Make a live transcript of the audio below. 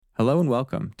Hello and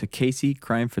welcome to Casey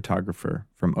Crime Photographer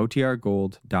from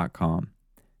OTRGold.com.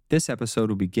 This episode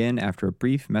will begin after a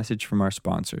brief message from our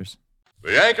sponsors.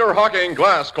 The Anchor Hocking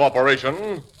Glass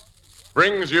Corporation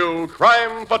brings you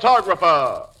Crime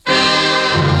Photographer.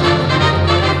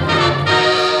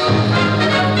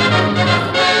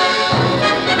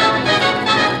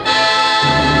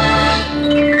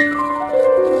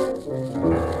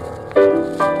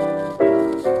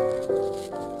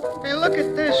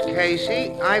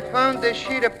 Casey, I found this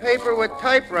sheet of paper with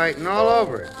typewriting all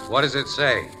over it. What does it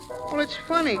say? Well, it's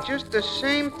funny, just the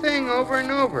same thing over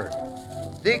and over.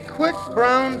 The quick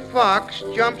brown fox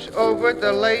jumps over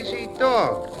the lazy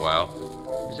dog.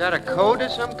 Well? Is that a code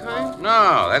of some kind?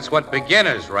 No, that's what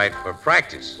beginners write for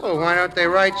practice. Well, why don't they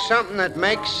write something that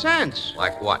makes sense?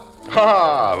 Like what?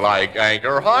 Ha! Like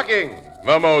Anchor Hocking,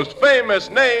 the most famous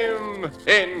name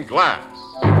in glass.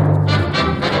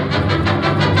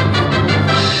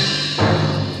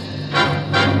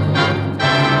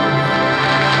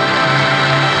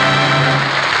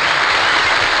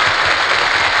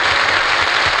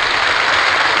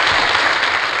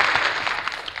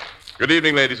 Good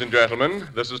evening, ladies and gentlemen.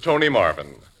 This is Tony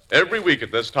Marvin. Every week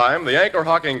at this time, the Anchor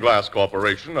Hocking Glass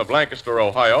Corporation of Lancaster,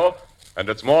 Ohio, and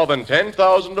its more than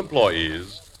 10,000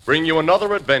 employees bring you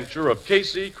another adventure of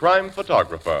Casey, crime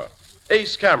photographer,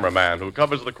 ace cameraman who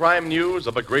covers the crime news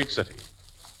of a great city.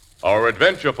 Our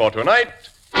adventure for tonight,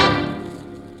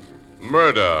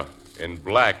 murder in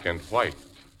black and white.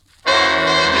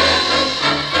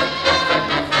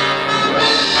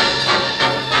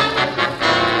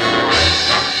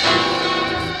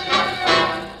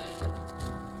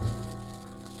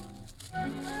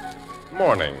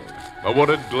 Morning, a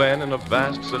wooded glen in a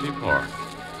vast city park,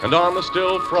 and on the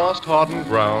still frost-hardened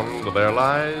ground there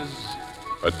lies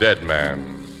a dead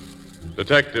man.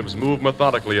 Detectives move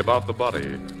methodically about the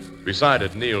body. Beside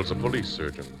it kneels a police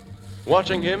surgeon.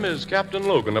 Watching him is Captain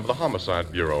Logan of the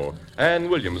Homicide Bureau, Ann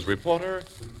Williams, reporter,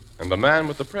 and the man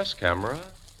with the press camera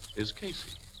is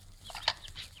Casey.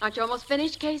 Aren't you almost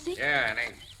finished, Casey? Yeah,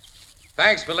 Annie.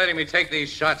 Thanks for letting me take these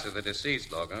shots of the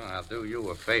deceased, Logan. I'll do you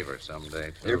a favor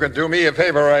someday, too. You can do me a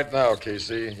favor right now,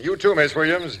 Casey. You too, Miss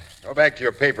Williams. Go back to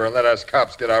your paper and let us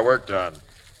cops get our work done.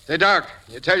 Say, Doc,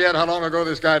 you tell yet how long ago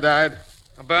this guy died?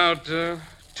 About 2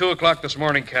 o'clock this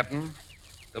morning, Captain.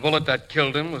 The bullet that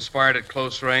killed him was fired at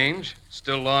close range,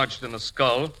 still lodged in the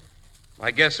skull.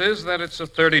 My guess is that it's a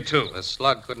 .32. The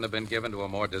slug couldn't have been given to a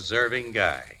more deserving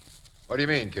guy. What do you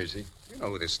mean, Casey? You know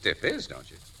who this stiff is, don't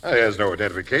you? He has no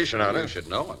identification on You it. should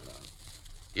know him, though.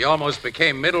 He almost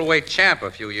became middleweight champ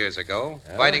a few years ago,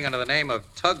 fighting under the name of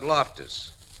Tug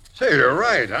Loftus. Say, you're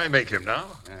right. I make him now.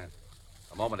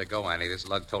 A moment ago, Annie, this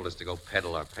lug told us to go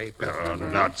peddle our paper. Oh,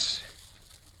 nuts.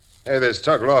 Hey, this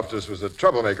Tug Loftus was a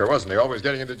troublemaker, wasn't he? Always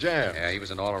getting into jams. Yeah, he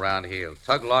was an all-around heel.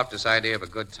 Tug Loftus' idea of a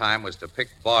good time was to pick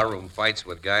barroom fights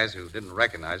with guys who didn't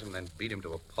recognize him and then beat him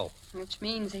to a pulp. Which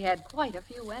means he had quite a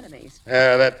few enemies.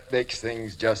 Yeah, that makes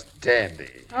things just dandy.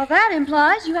 Well, that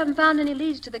implies you haven't found any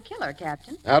leads to the killer,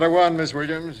 Captain. Not a one, Miss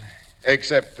Williams,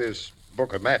 except this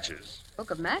book of matches.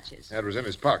 Book of matches? That was in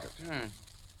his pocket.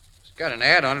 It's got an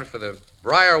ad on it for the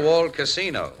Briarwold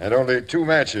Casino. And only 2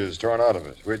 matches torn out of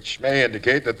it, which may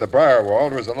indicate that the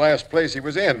Briarwold was the last place he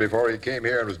was in before he came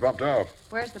here and was bumped off.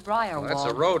 Where's the Briarwold? Well, that's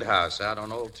a roadhouse out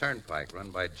on Old Turnpike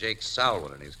run by Jake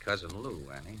Salwin and his cousin Lou,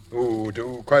 Annie. Who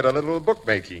do quite a little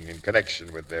bookmaking in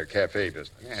connection with their cafe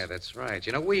business. Yeah, that's right.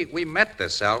 You know, we met the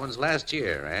Salwins last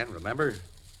year, Ann, remember?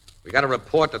 We got a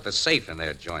report that the safe in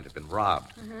their joint had been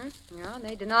robbed. Yeah, and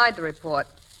they denied the report.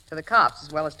 To the cops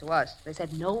as well as to us. They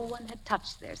said no one had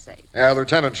touched their safe. Yeah,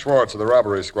 Lieutenant Schwartz of the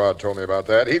robbery squad told me about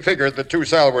that. He figured the 2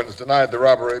 Salwins denied the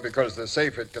robbery because the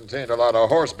safe had contained a lot of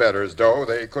horse betters' dough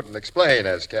they couldn't explain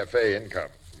as cafe income.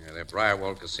 Yeah, their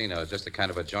Briarwold Casino is just the kind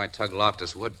of a joint Tug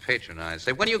Loftus would patronize.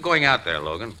 Say, when are you going out there,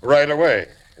 Logan? Right away.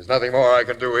 There's nothing more I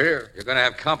can do here. You're going to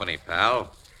have company,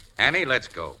 pal. Annie, let's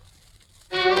go.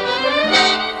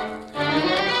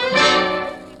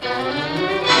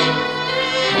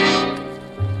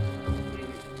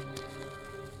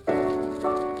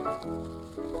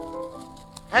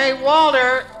 Hey,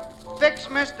 Walter, fix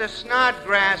Mr.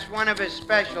 Snodgrass one of his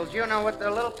specials. You know, with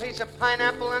the little piece of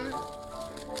pineapple in it?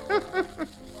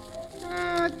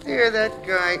 Oh, dear, that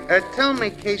guy. Tell me,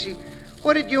 Casey,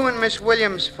 what did you and Miss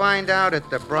Williams find out at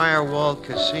the Briarwold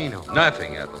Casino?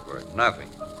 Nothing, Ethelbert, nothing.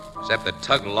 Except that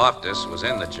Tug Loftus was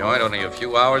in the joint only a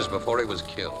few hours before he was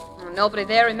killed. Well, nobody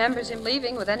there remembers him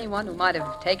leaving with anyone who might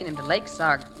have taken him to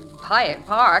Lakeside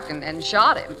Park and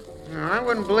shot him. I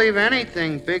wouldn't believe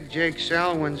anything Big Jake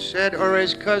Salwin said or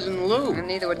his cousin Lou. And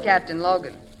neither would Captain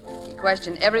Logan. He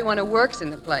questioned everyone who works in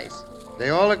the place. They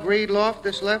all agreed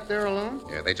Loftus left there alone?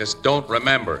 Yeah, they just don't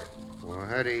remember. Well,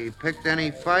 had he picked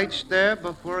any fights there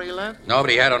before he left?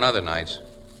 Nobody had on other nights.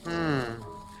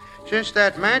 Since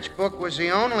that matchbook was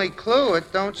the only clue,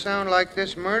 it don't sound like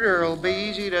this murder will be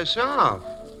easy to solve.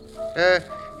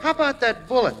 How about that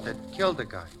bullet that killed the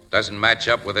guy? Doesn't match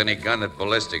up with any gun that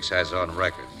ballistics has on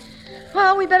record.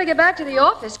 Well, we better get back to the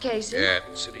office, Casey. Yeah,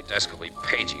 city desk will be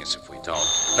paging us if we don't.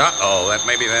 Uh-oh, that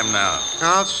may be them now.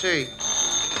 I'll see.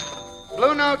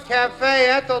 Blue Note Cafe,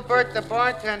 Ethelbert, the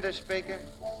bartender speaking.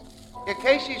 Yeah,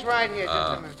 Casey's right here,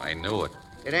 just a minute. I knew it.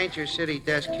 It ain't your city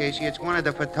desk, Casey. It's one of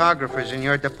the photographers in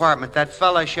your department. That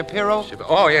fella, Shapiro.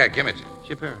 Oh, yeah, give it.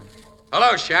 Shapiro.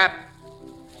 Hello, Shap.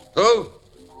 Who?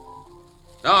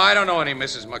 No, I don't know any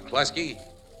Mrs. McCluskey.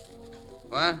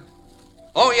 What?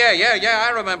 Oh, yeah, I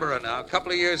remember her now. A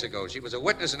couple of years ago. She was a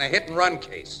witness in a hit-and-run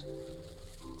case.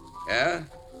 Yeah?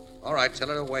 All right, tell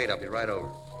her to wait. I'll be right over.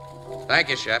 Thank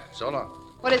you, Shep. So long.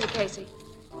 What is it, Casey?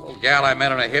 Old gal I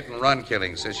met on a hit-and-run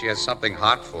killing says she has something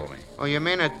hot for me. Oh, you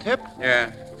mean a tip?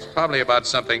 Yeah, it's probably about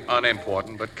something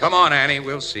unimportant, but come on, Annie,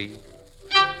 we'll see.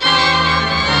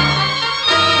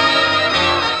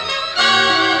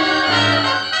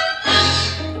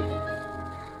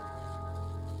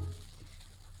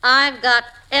 I've got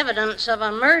evidence of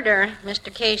a murder,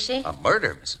 Mr. Casey. A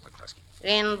murder, Mrs. McCluskey?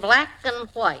 In black and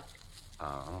white.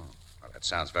 Oh, well, that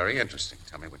sounds very interesting.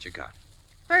 Tell me what you got.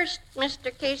 First,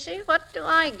 Mr. Casey, what do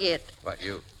I get? What,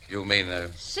 you mean,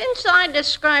 Since I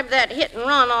described that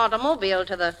hit-and-run automobile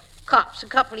to the cops a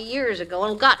couple of years ago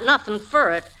and got nothing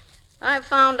for it, I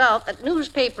found out that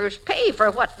newspapers pay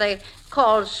for what they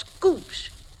call scoops.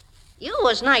 You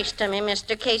was nice to me,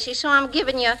 Mr. Casey, so I'm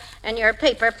giving you and your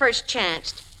paper first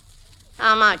chance.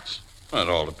 How much? Well, it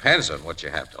all depends on what you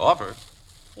have to offer.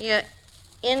 You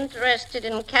interested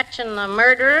in catching the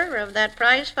murderer of that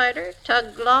prize fighter,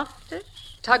 Tug Loftus?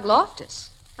 Tug Loftus?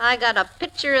 I got a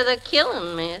picture of the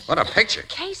killing, miss. What a picture.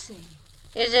 Casey.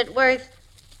 Is it worth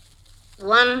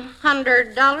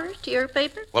 $100 to your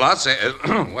paper? Well, I'll say,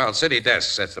 well, City Desk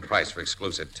sets the price for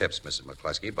exclusive tips, Mrs.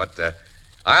 McCluskey, but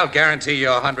I'll guarantee you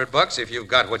 $100 if you've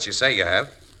got what you say you have.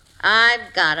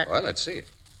 I've got it. Well, let's see it.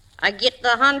 I get the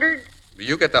 100?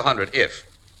 You get the 100 if.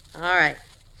 All right.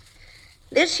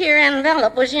 This here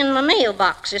envelope was in my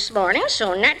mailbox this morning,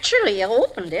 so naturally I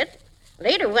opened it.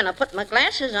 Later, when I put my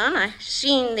glasses on, I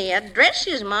seen the address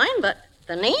is mine, but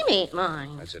the name ain't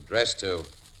mine. It's addressed to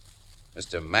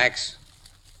Mr. Max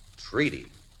Treaty.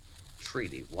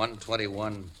 Treaty,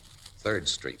 121 3rd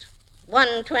Street.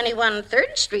 121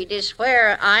 3rd Street is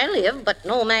where I live, but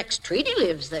no Max Treaty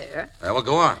lives there. Well,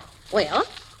 go on. Well,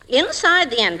 inside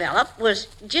the envelope was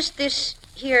just this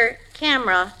here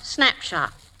camera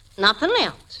snapshot. Nothing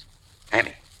else.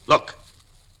 Annie, look.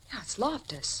 Yeah, it's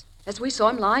Loftus, as we saw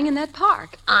him lying in that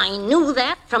park. I knew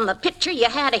that from the picture you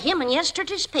had of him in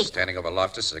yesterday's paper. Standing over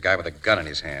Loftus is a guy with a gun in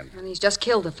his hand. And he's just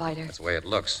killed the fighter. That's the way it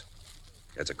looks.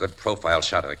 It's a good profile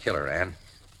shot of the killer, Ann.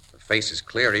 The face is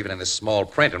clear even in this small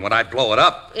print, and when I blow it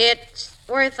up... It's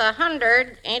worth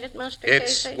 100, ain't it, Mr.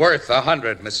 It's Casey? worth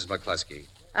 100, Mrs. McCluskey.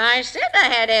 I said I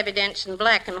had evidence in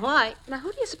black and white. Now,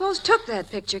 who do you suppose took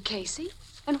that picture, Casey?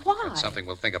 And why? That's something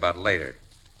we'll think about later.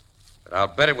 But I'll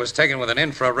bet it was taken with an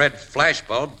infrared flash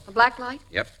bulb. A black light?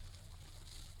 Yep.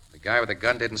 The guy with the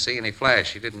gun didn't see any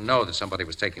flash. He didn't know that somebody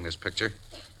was taking this picture.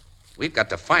 We've got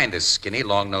to find this skinny,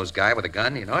 long-nosed guy with a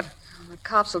gun, you know it? The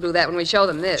cops will do that when we show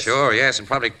them this. Sure, yes, and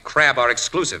probably crab our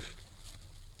exclusive.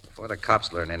 Before the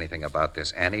cops learn anything about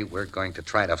this, Annie, we're going to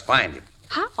try to find him.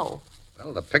 How?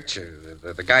 Well, the picture,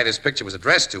 the guy this picture was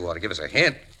addressed to ought to give us a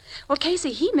hint. Well,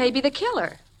 Casey, he may be the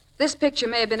killer. This picture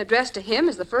may have been addressed to him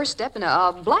as the first step in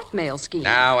a blackmail scheme.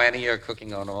 Now, Annie, you're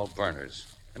cooking on all burners.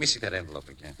 Let me see that envelope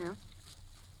again. Yeah?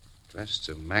 Addressed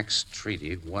to Max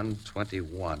Treaty,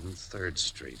 121 3rd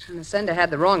Street. And the sender had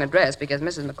the wrong address because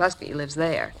Mrs. McCluskey lives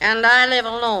there. And I live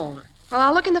alone. Well,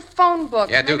 I'll look in the phone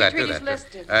book. Yeah, do Maybe that, do Treaty's that.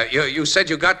 listed. You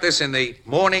said you got this in the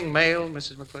morning mail,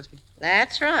 Mrs. McCluskey?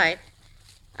 That's right.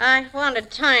 I wanted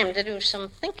time to do some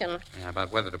thinking. Yeah,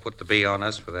 about whether to put the B on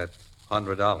us for that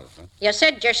 $100, huh? You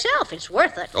said yourself it's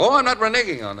worth it. Oh, I'm not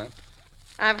reneging on that.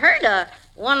 I've heard of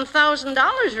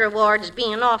 $1,000 rewards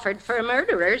being offered for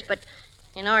murderers, but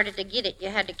in order to get it, you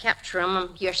had to capture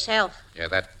 'em yourself. Yeah,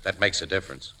 that makes a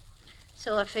difference.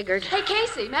 So I figured... Hey,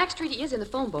 Casey, Max Treaty is in the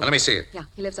phone book. Now, let me see it. Yeah,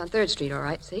 he lives on 3rd Street, all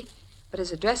right, see? But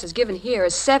his address is given here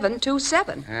as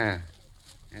 727. Yeah,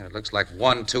 it looks like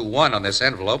 121 on this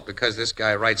envelope because this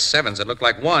guy writes sevens that look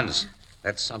like ones.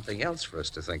 That's something else for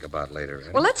us to think about later,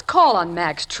 Ann. Well, let's call on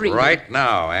Max Treaty. Right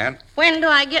now, Ann. When do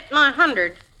I get my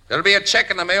 100? There'll be a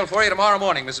check in the mail for you tomorrow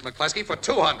morning, Mrs. McCluskey, for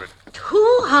 $200.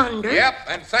 200? Yep,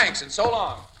 and thanks, and so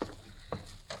long.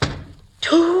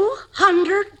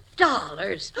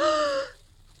 $200.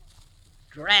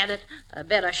 Drat it, I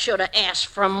bet I should have asked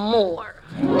for more.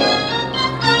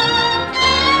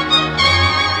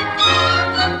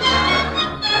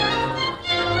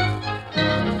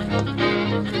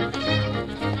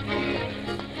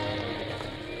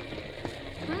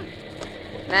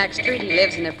 Max Treaty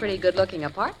lives in a pretty good-looking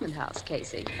apartment house,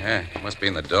 Casey. Yeah, must be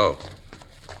in the dough.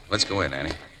 Let's go in,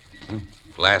 Annie.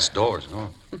 Glass doors, no?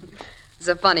 It's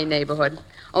a funny neighborhood.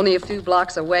 Only a few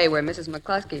blocks away where Mrs.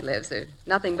 McCluskey lives. There's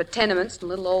nothing but tenements and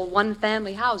little old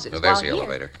one-family houses. Oh, there's While the here-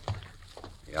 elevator.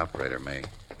 The operator may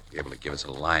be able to give us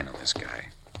a line on this guy.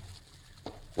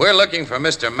 We're looking for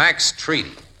Mr. Max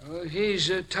Treaty. Oh, he's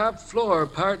top floor,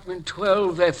 apartment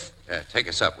 12F. Yeah, take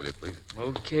us up, will you, please?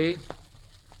 Okay.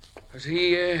 But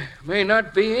he may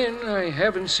not be in. I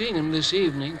haven't seen him this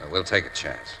evening. We'll take a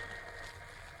chance.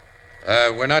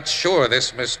 We're not sure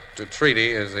this Mr.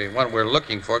 Treaty is the one we're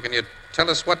looking for. Can you tell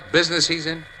us what business he's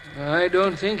in? I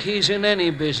don't think he's in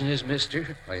any business,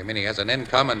 mister. Well, you mean he has an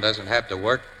income and doesn't have to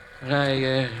work?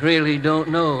 I really don't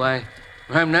know.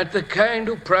 I'm not the kind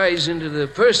who pries into the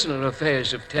personal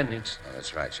affairs of tenants. Oh,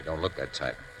 that's right. You don't look that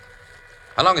type.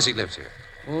 How long has he lived here?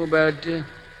 Oh, about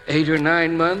 8 or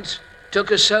 9 months.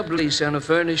 Took a sublease on a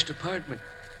furnished apartment.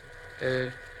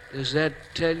 Does that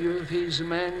tell you if he's the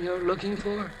man you're looking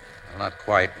for? Well, not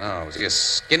quite, no. Was he a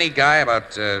skinny guy,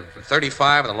 about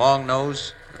 35 with a long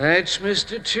nose? That's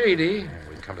Mr. Treaty.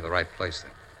 We've come to the right place,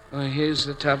 then. Oh, here's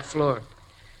the top floor.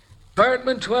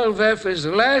 Apartment 12F is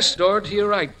the last door to your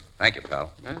right. Thank you,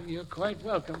 pal. Well, you're quite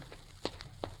welcome.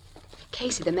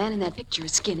 Casey, the man in that picture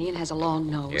is skinny and has a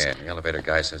long nose. Yeah, the elevator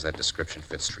guy says that description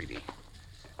fits Treaty.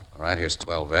 All right, here's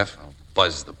 12F. I'll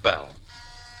buzz the bell.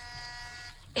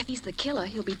 If he's the killer,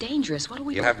 he'll be dangerous. What'll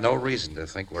we You do? have no reason to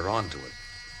think we're on to it.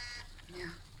 Yeah.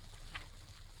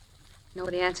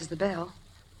 Nobody answers the bell.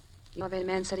 The elevator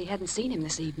man said he hadn't seen him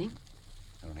this evening.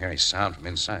 I don't hear any sound from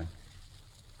inside.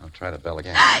 I'll try the bell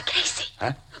again. Casey!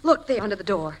 Huh? Look there under the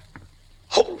door.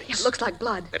 Holy... It looks like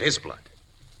blood. That is blood.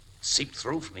 Seeped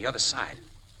through from the other side.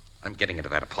 I'm getting into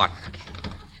that apartment.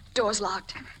 Door's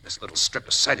locked. This little strip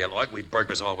of celluloid we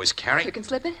burglars always carry. You can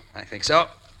slip it? I think so.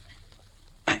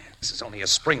 This is only a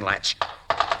spring latch.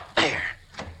 There.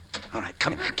 All right,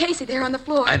 come in. Casey, there on the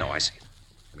floor. I know, I see it.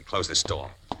 Let me close this door.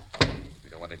 We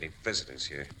don't want any visitors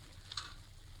here.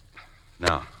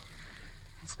 No.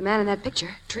 It's the man in that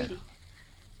picture, Treaty.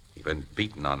 He's been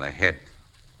beaten on the head.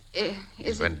 He's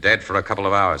Is been dead for a couple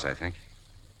of hours, I think.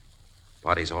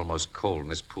 Body's almost cold, and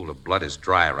this pool of blood is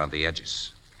dry around the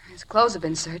edges. His clothes have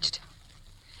been searched.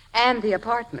 And the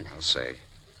apartment. I'll say.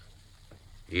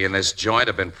 He and this joint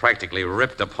have been practically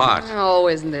ripped apart. Oh,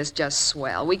 isn't this just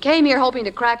swell? We came here hoping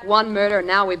to crack one murder, and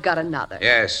now we've got another.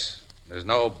 Yes. There's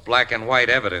no black and white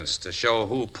evidence to show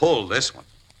who pulled this one.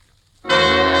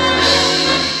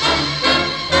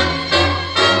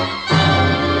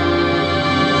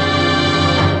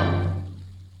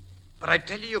 But I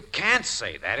tell you can't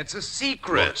say that. It's a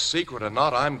secret. Look, secret or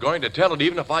not, I'm going to tell it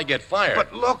even if I get fired.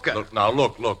 But look...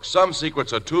 Look. Some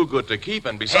secrets are too good to keep,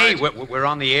 and besides... Hey, we're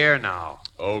on the air now.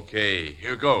 Okay,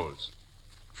 here goes.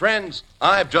 Friends,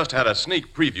 I've just had a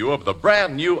sneak preview of the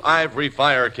brand new Ivory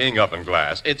Fire King oven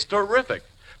glass. It's terrific.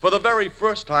 For the very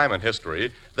first time in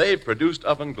history, they've produced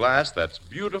oven glass that's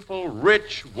beautiful,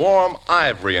 rich, warm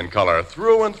ivory in color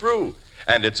through and through.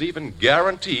 And it's even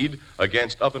guaranteed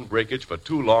against oven breakage for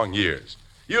 2 long years.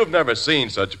 You've never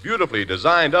seen such beautifully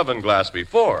designed oven glass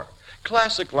before.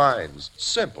 Classic lines,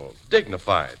 simple,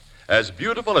 dignified, as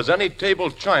beautiful as any table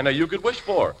china you could wish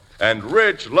for, and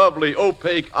rich, lovely,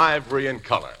 opaque ivory in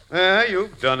color.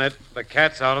 You've done it. The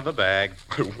cat's out of the bag.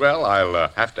 Well, I'll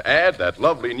have to add that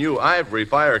lovely new Ivory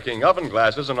Fire King oven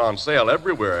glass isn't on sale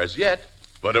everywhere as yet,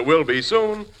 but it will be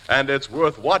soon, and it's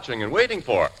worth watching and waiting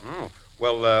for. Oh,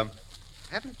 well,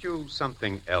 haven't you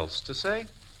something else to say?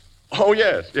 Oh,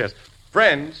 yes.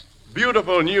 Friends,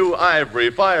 beautiful new Ivory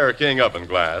Fire King oven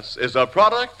glass is a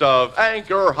product of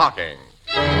Anchor Hocking,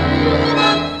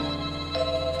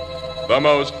 the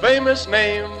most famous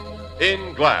name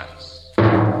in glass.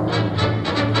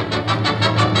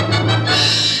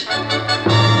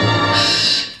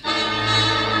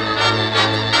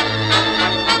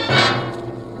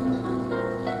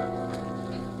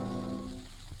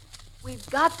 We've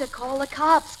got to call the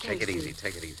cops, Casey.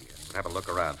 Take it easy. We'll have a look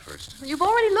around first. You've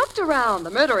already looked around. The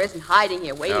murderer isn't hiding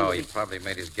here waiting. No, to he be... probably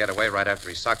made his getaway right after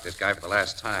he socked this guy for the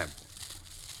last time.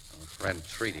 Our friend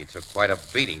Treaty took quite a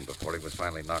beating before he was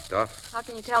finally knocked off. How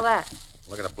can you tell that?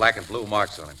 Look at the black and blue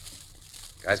marks on him.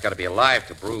 Guy's got to be alive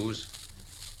to bruise.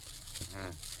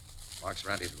 Marks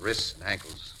around his wrists and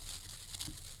ankles.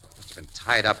 Must have been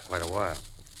tied up quite a while.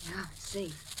 Yeah, I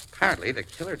see. Apparently, the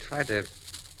killer tried to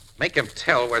make him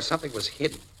tell where something was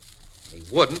hidden. He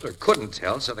wouldn't or couldn't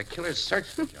tell, so the killer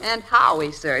searched the joint. And how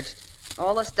he searched.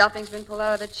 All the stuffing's been pulled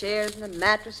out of the chairs and the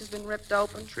mattress has been ripped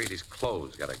open. Treaty's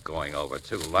clothes got it going over,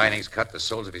 too. Linings cut, the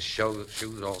soles of his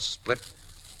shoes all split.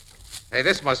 Hey,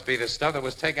 this must be the stuff that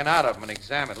was taken out of him and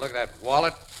examined. Look at that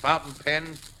wallet, fountain pen,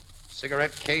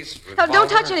 cigarette case, Oh, revolver. don't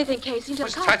touch anything, Casey.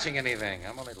 Who's touching anything?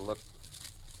 I'm only to look.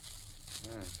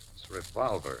 It's a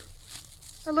revolver.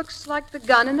 It looks like the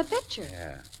gun in the picture.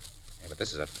 Yeah, but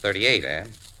this is a .38, Ann.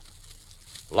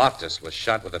 Loftus was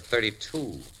shot with a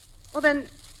 .32. Well, then,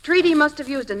 Treaty must have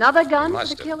used another gun He for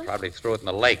must the have. killing. Probably threw it in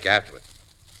the lake afterward.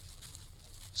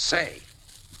 Say,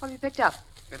 What have you picked up?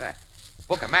 look at that.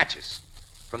 Book of matches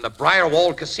from the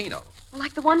Briarwold Casino.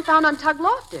 Like the one found on Tug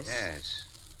Loftus. Yes.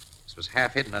 This was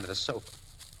half hidden under the sofa.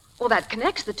 Well, that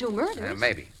connects the two murders.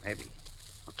 Maybe. Well,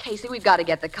 Casey, we've got to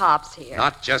get the cops here.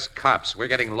 Not just cops. We're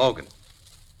getting Logan.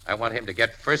 I want him to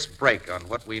get first break on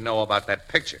what we know about that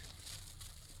picture.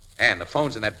 And the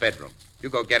phone's in that bedroom. You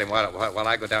go get him while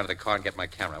I go down to the car and get my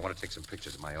camera. I want to take some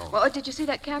pictures of my own. Well, did you see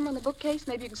that camera in the bookcase?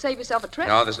 Maybe you can save yourself a trip.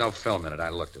 No, there's no film in it. I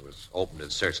looked. It was opened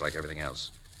and searched like everything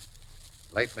else.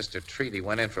 Late Mr. Treaty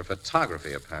went in for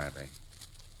photography, apparently.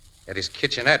 Had his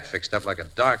kitchenette fixed up like a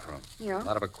darkroom. Yeah. A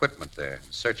lot of equipment there.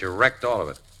 The searcher wrecked all of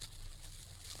it.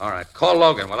 All right, call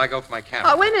Logan while I go for my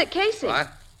camera. Oh, wait a minute, Casey.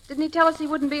 What? Didn't he tell us he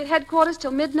wouldn't be at headquarters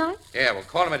till midnight? Yeah, we'll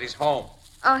call him at his home.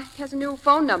 He has a new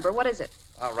phone number. What is it?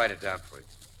 I'll write it down for you.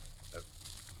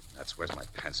 Where's my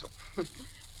pencil?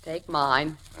 Take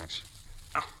mine. Thanks.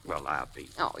 Oh, well, I'll be.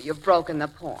 Oh, you've broken the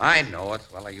point. I know it.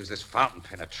 Well, I use this fountain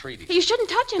pen of Treaty. You shouldn't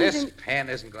touch anything. This pen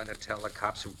isn't going to tell the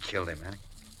cops who killed him, eh?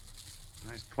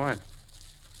 Nice point.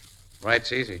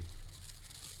 Write's easy.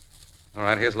 All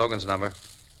right, here's Logan's number.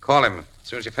 Call him as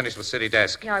soon as you finish with City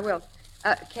Desk. Yeah, I will.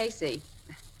 Casey,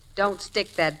 don't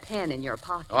stick that pen in your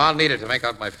pocket. Oh, I'll need it to make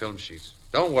out my film sheets.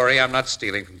 Don't worry, I'm not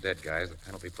stealing from dead guys. The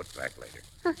pen will be put back later.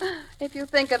 If you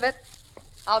think of it,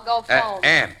 I'll go phone.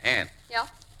 Ann. Yeah?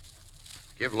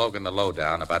 Give Logan the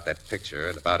lowdown about that picture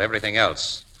and about everything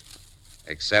else.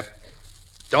 Except,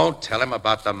 don't tell him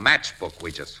about the matchbook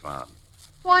we just found.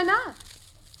 Why not?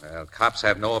 Well, cops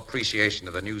have no appreciation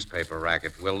of the newspaper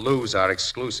racket. We'll lose our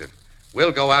exclusive.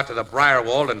 We'll go out to the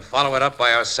Briarwold and follow it up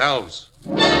by ourselves.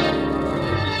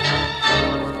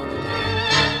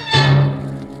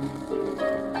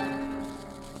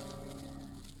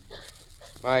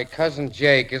 My cousin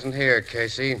Jake isn't here,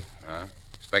 Casey.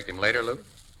 Expect him later, Lou?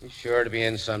 He's sure to be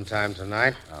in sometime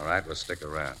tonight. All right, we'll stick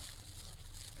around.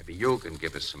 Maybe you can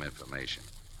give us some information.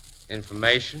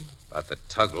 Information? About the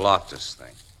Tug Loftus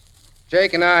thing.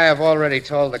 Jake and I have already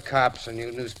told the cops and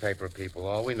you newspaper people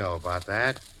all we know about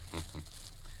that.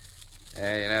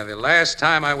 The last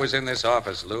time I was in this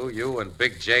office, Lou, you and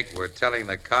Big Jake were telling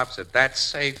the cops that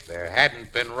safe there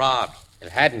hadn't been robbed. It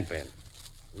hadn't been.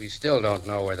 We still don't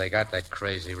know where they got that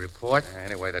crazy report.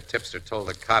 Anyway, the tipster told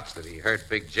the cops that he heard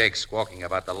Big Jake squawking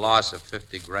about the loss of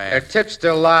 $50,000. Their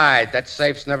tipster lied. That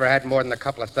safe's never had more than a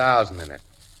couple of thousand in it.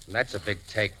 And that's a big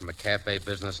take from a cafe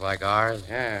business like ours.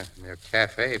 Yeah, your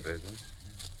cafe business.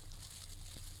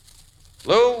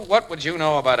 Lou, what would you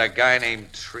know about a guy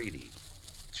named Treaty?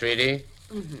 Treaty?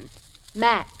 Mm-hmm.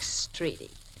 Max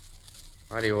Treaty.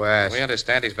 Why do you ask? We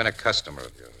understand he's been a customer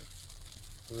of yours.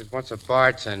 He was once a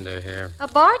bartender here. A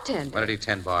bartender? When did he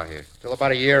tend bar here? Till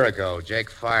about a year ago. Jake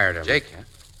fired him. Jake, huh?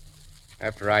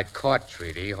 After I'd caught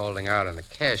Treaty holding out on the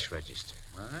cash register.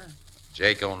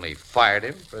 Jake only fired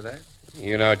him for that?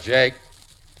 You know Jake.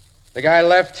 The guy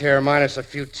left here minus a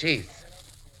few teeth.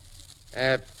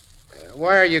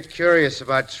 Why are you curious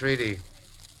about Treaty?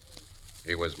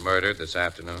 He was murdered this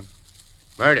afternoon.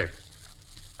 Murdered?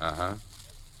 Uh-huh.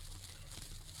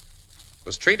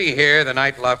 Was Treaty here the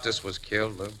night Loftus was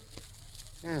killed, Lou?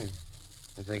 Yeah,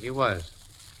 I think he was.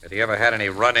 Had he ever had any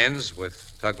run-ins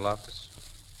with Tug Loftus?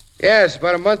 Yes,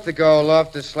 about a month ago,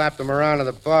 Loftus slapped him around at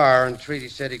the bar, and Treaty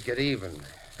said he'd get even.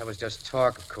 That was just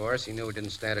talk, of course. He knew he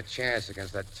didn't stand a chance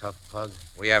against that tough pug.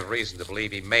 We have reason to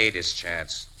believe he made his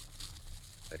chance.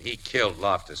 That he killed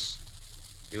Loftus.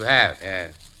 You have? Yeah.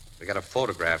 We got a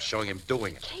photograph showing him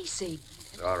doing it. Casey.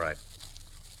 It's all right.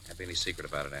 Can't be any secret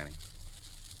about it, Annie.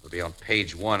 It'll be on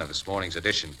page 1 of this morning's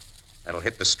edition. That'll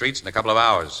hit the streets in a couple of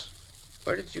hours.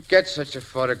 Where did you get such a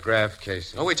photograph,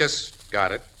 Casey? Oh, we just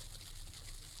got it.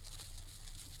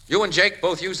 You and Jake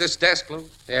both use this desk, Lou?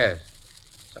 Yes.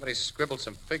 Somebody scribbled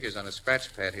some figures on a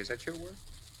scratch pad here. Is that your work?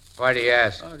 Why do you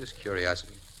ask? Oh, just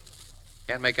curiosity.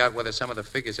 Can't make out whether some of the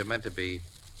figures are meant to be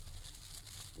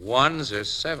 1s or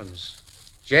 7s.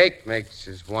 Jake makes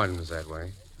his 1s that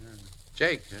way.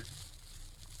 Jake, huh?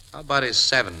 How about his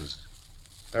 7s?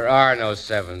 There are no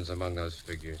sevens among those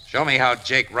figures. Show me how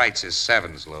Jake writes his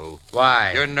sevens, Lou.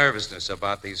 Why? Your nervousness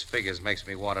about these figures makes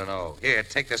me want to know. Here,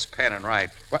 take this pen and write.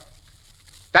 What?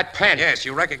 That pen? Yes,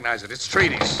 you recognize it. It's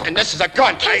treaties. And this is a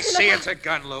gun. I see it's a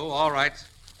gun, Lou. All right.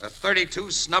 A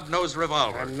 .32 snub-nosed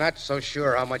revolver. I'm not so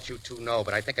sure how much you two know,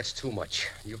 but I think it's too much.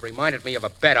 You've reminded me of a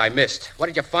bet I missed. What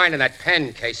did you find in that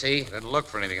pen, Casey? I didn't look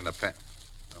for anything in the pen.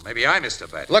 Well, maybe I missed a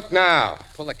bet. Look now.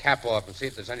 Pull the cap off and see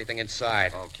if there's anything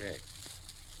inside. Okay.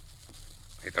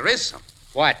 Hey, there is some.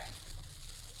 What?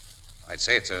 I'd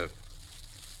say it's a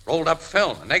rolled-up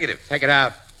film, a negative. Take it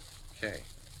out. Okay.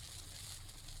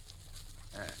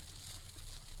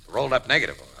 It's a rolled-up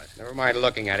negative, all right. Never mind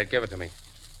looking at it. Give it to me.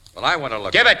 Well, I want to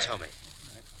look. Give it to me.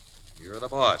 You're the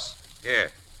boss.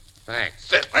 Here. Thanks.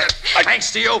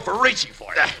 Thanks to you for reaching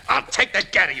for it. I'll take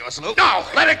that gat of yours, Lou. No!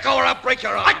 Let it go or I'll break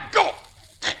your arm. Let go!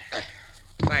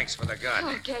 Thanks for the gun.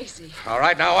 Oh, Casey. All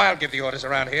right, now I'll give the orders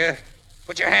around here.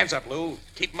 Put your hands up, Lou.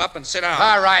 Keep them up and sit down.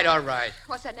 All right, all right.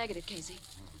 What's that negative, Casey?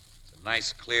 It's a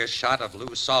nice, clear shot of Lou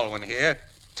Solwyn here,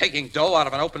 taking dough out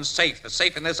of an open safe. The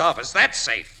safe in this office. That's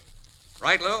safe.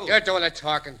 Right, Lou? You're doing the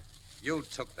talking. You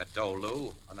took the dough,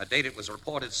 Lou, on the date it was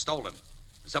reported stolen.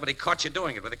 Somebody caught you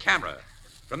doing it with a camera.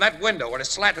 From that window where a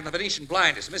slat in the Venetian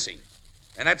blind is missing.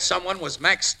 And that someone was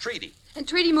Max Treaty. And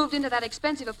Treaty moved into that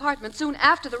expensive apartment soon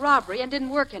after the robbery and didn't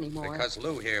work anymore. Because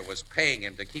Lou here was paying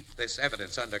him to keep this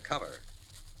evidence undercover.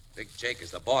 Big Jake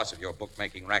is the boss of your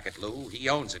bookmaking racket, Lou. He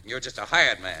owns it, and you're just a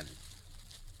hired man.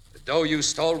 The dough you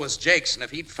stole was Jake's, and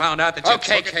if he'd found out that you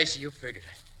Okay, took it... Casey, you figured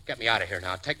it. Get me out of here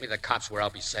now. Take me to the cops where I'll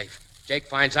be safe. Jake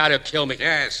finds out, he'll kill me.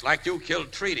 Yes, like you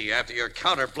killed Treaty after your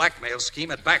counter-blackmail scheme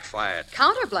had backfired.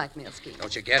 Counter-blackmail scheme?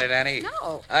 Don't you get it, Annie?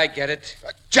 No. I get it.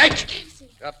 Jake! Casey.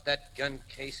 Drop that gun,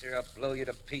 Casey, or I'll blow you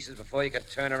to pieces before you can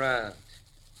turn around.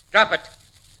 Drop it.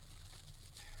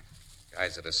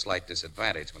 Guy's at a slight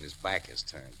disadvantage when his back is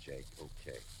turned, Jake.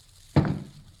 Okay.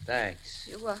 Thanks.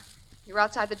 You're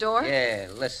outside the door? Yeah,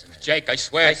 listen. Jake, I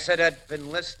swear. I said I'd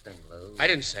been listening, Lou. I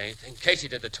didn't say anything. Casey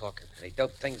did the talking. They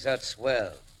dope things out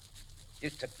swell. You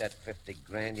took that 50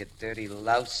 grand, you dirty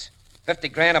louse. 50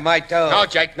 grand of my dough. No,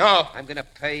 Jake, no. I'm gonna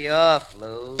pay you off,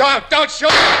 Lou. Don't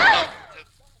shoot!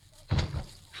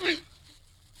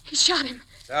 He shot him.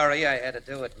 Sorry I had to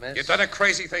do it, miss. You've done a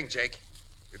crazy thing, Jake.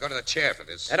 You go to the chair for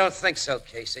this. I don't think so,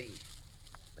 Casey.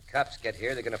 The cops get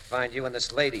here, they're gonna find you and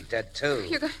this lady dead,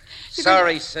 too.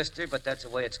 Sorry, sister, but that's the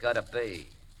way it's gotta be.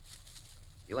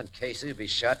 You and Casey will be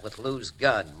shot with Lou's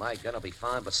gun. My gun will be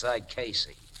found beside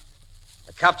Casey.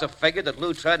 The cops have figured that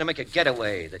Lou tried to make a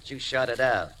getaway, that you shot it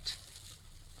out.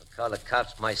 I'll call the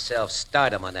cops myself,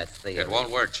 start 'em on that theory. It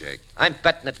won't work, Jake. I'm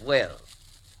betting it will.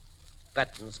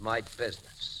 Betting's my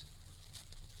business.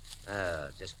 Oh,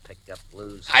 just picked up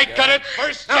Lou's I gun. got it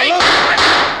first,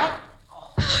 Now,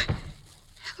 Jake!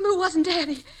 Lou wasn't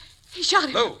dead. He shot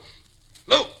him.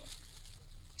 Lou!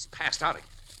 He's passed out again.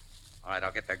 All right,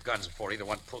 I'll get their guns before either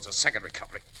one pulls a second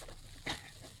recovery.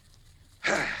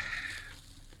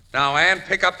 Now, Ann,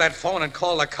 pick up that phone and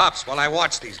call the cops while I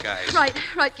watch these guys.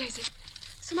 Right, Casey.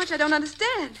 So much I don't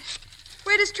understand.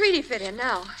 Where does Treaty fit in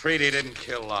now? Treaty didn't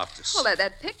kill Loftus. Well,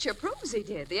 that picture proves he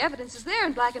did. The evidence is there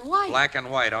in black and white. Black and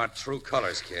white aren't true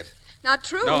colors, kid. Not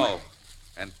true. No.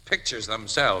 And pictures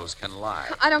themselves can lie.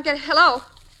 I don't get it. Hello?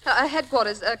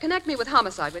 Headquarters. Connect me with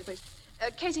homicide, please.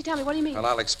 Casey, tell me, what do you mean? Well,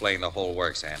 I'll explain the whole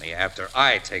works, Annie, after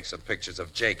I take some pictures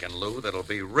of Jake and Lou that'll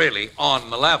be really on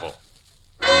the level.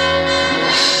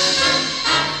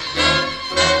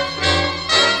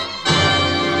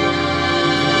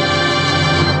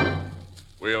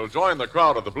 We'll join the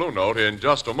crowd at the Blue Note in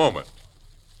just a moment.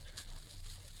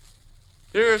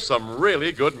 Here's some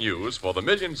really good news for the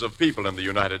millions of people in the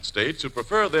United States who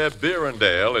prefer their beer and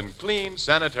ale in clean,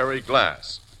 sanitary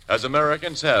glass, as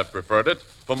Americans have preferred it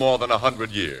for more than 100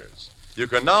 years. You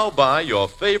can now buy your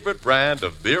favorite brand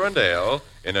of beer and ale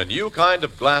in a new kind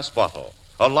of glass bottle,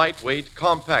 a lightweight,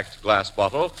 compact glass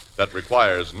bottle that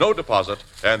requires no deposit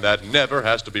and that never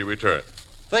has to be returned.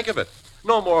 Think of it.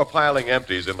 No more piling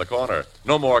empties in the corner.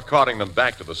 No more carting them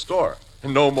back to the store.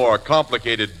 No more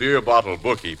complicated beer bottle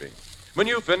bookkeeping. When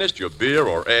you've finished your beer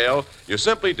or ale, you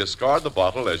simply discard the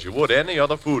bottle as you would any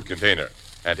other food container.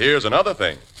 And here's another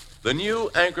thing. The new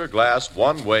Anchor Glass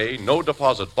one-way,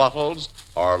 no-deposit bottles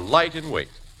are light in weight,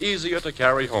 easier to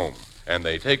carry home, and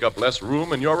they take up less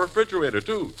room in your refrigerator,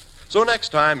 too. So next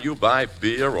time you buy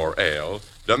beer or ale,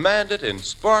 demand it in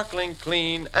sparkling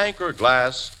clean Anchor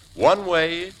Glass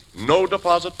one-way,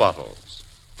 no-deposit bottles.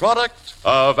 Product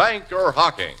of Anchor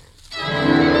Hocking.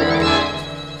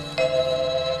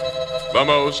 The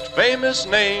most famous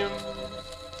name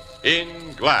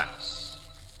in glass.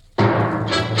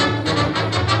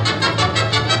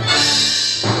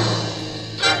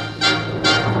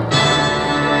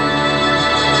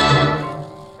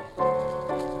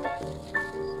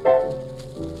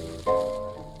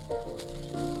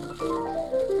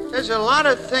 There's a lot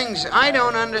of things I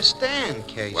don't understand,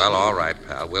 Casey. Well, all right,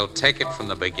 pal. We'll take it from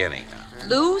the beginning now.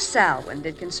 Lou Salwin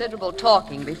did considerable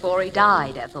talking before he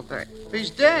died, Ethelbert.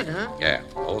 He's dead, huh? Yeah,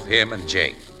 both him and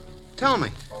Jake. Tell me.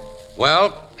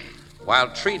 Well, while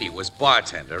Treaty was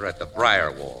bartender at the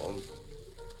Briarwold,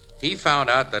 he found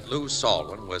out that Lou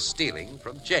Salwin was stealing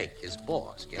from Jake, his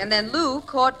boss. And then Lou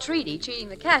caught Treaty cheating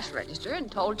the cash register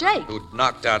and told Jake. Who'd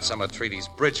knocked out some of Treaty's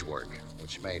bridge work,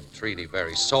 which made Treaty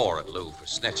very sore at Lou for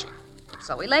snitching.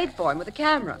 So he laid for him with a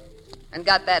camera and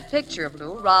got that picture of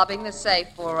Lou robbing the safe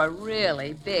for a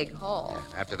really big haul.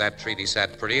 After that, Treaty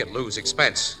sat pretty at Lou's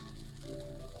expense.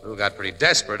 Lou got pretty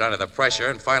desperate under the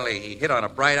pressure, and finally he hit on a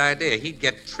bright idea. He'd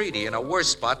get Treaty in a worse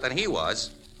spot than he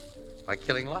was by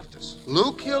killing Loftus.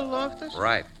 Lou killed Loftus?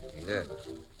 Right, he did.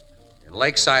 In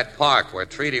Lakeside Park, where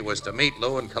Treaty was to meet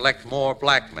Lou and collect more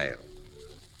blackmail.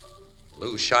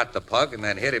 Lou shot the pug and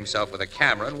then hit himself with a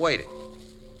camera and waited.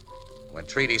 When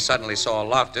Treaty suddenly saw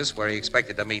Loftus where he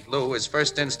expected to meet Lou, his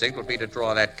first instinct would be to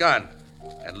draw that gun.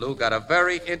 And Lou got a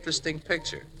very interesting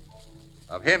picture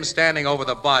of him standing over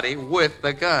the body with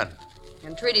the gun.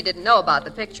 And Treaty didn't know about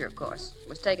the picture, of course. It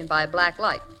was taken by a black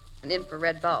light, an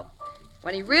infrared bulb.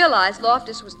 When he realized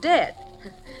Loftus was dead,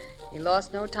 he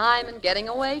lost no time in getting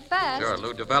away fast. Sure,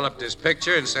 Lou developed his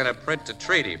picture and sent a print to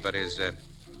Treaty, but his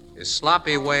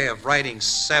sloppy way of writing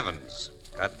sevens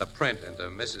got the print into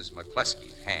Mrs.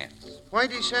 McCluskey's hands.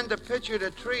 Why'd he send the picture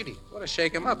to Treaty? Well, to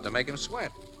shake him up, to make him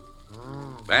sweat.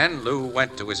 Then Lou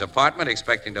went to his apartment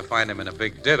expecting to find him in a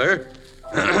big dither,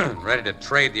 ready to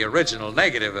trade the original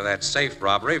negative of that safe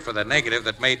robbery for the negative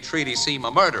that made Treaty seem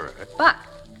a murderer. But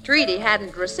Treaty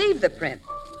hadn't received the print,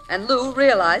 and Lou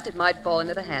realized it might fall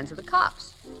into the hands of the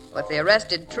cops. If they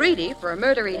arrested Treaty for a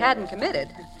murder he hadn't committed,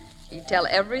 he'd tell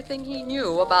everything he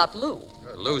knew about Lou.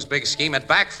 Lou's big scheme had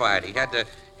backfired. He had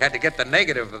to get the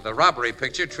negative of the robbery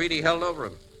picture Treaty held over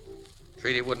him.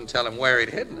 Treaty wouldn't tell him where he'd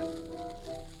hidden it,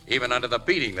 even under the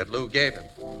beating that Lou gave him.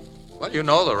 Well, you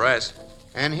know the rest.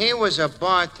 And he was a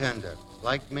bartender,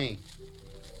 like me.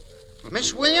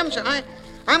 Miss Williams,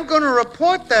 I'm going to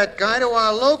report that guy to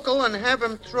our local and have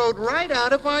him thrown right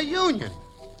out of our union.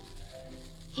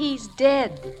 He's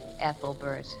dead,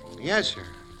 Ethelbert. Yes, sir.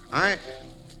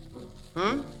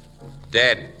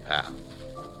 Dead, pal.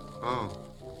 Oh.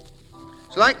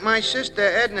 It's like my sister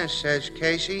Edna says,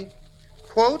 Casey.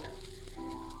 Quote,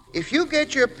 if you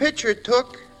get your picture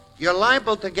took, you're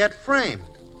liable to get framed.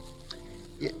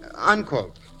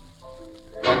 Unquote.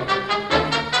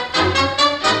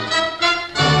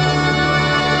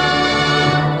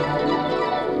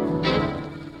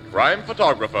 Crime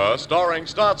Photographer, starring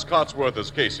Stotts Cotsworth as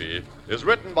Casey, is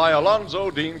written by Alonzo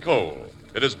Dean Cole.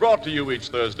 It is brought to you each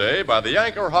Thursday by the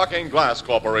Anchor Hocking Glass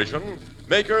Corporation,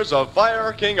 makers of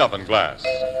Fire King Oven Glass.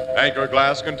 Anchor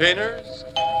glass containers,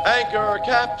 Anchor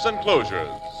caps and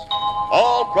closures.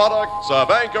 All products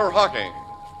of Anchor Hocking,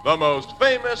 the most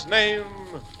famous name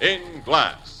in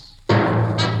glass.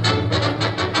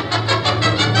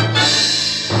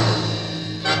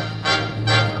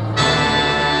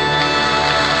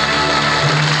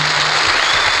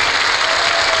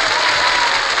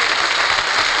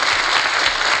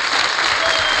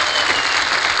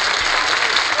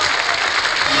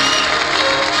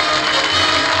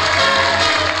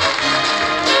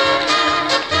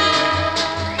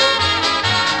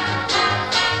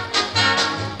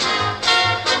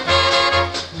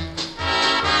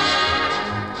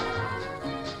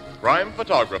 Crime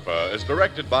Photographer is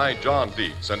directed by John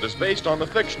Dietz and is based on the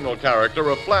fictional character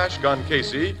of Flash Gun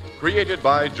Casey, created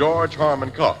by George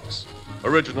Harmon Cox.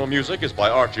 Original music is by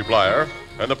Archie Blyer,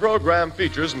 and the program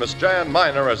features Miss Jan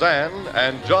Miner as Anne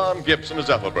and John Gibson as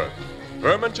Ethelbert.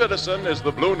 Herman Chittison is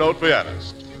the Blue Note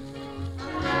pianist.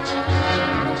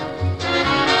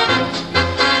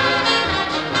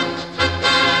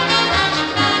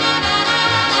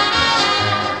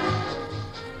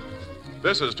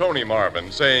 This is Tony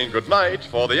Marvin saying goodnight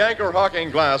for the Anchor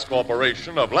Hocking Glass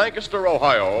Corporation of Lancaster,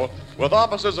 Ohio, with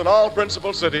offices in all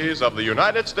principal cities of the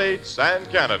United States and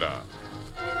Canada.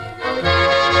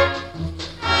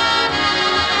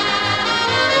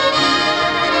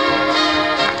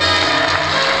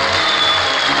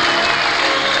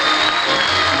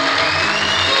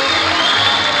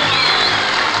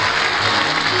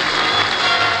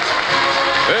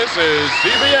 This is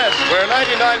CBS, where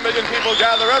 99 million people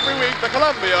gather every week, the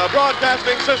Columbia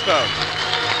Broadcasting System.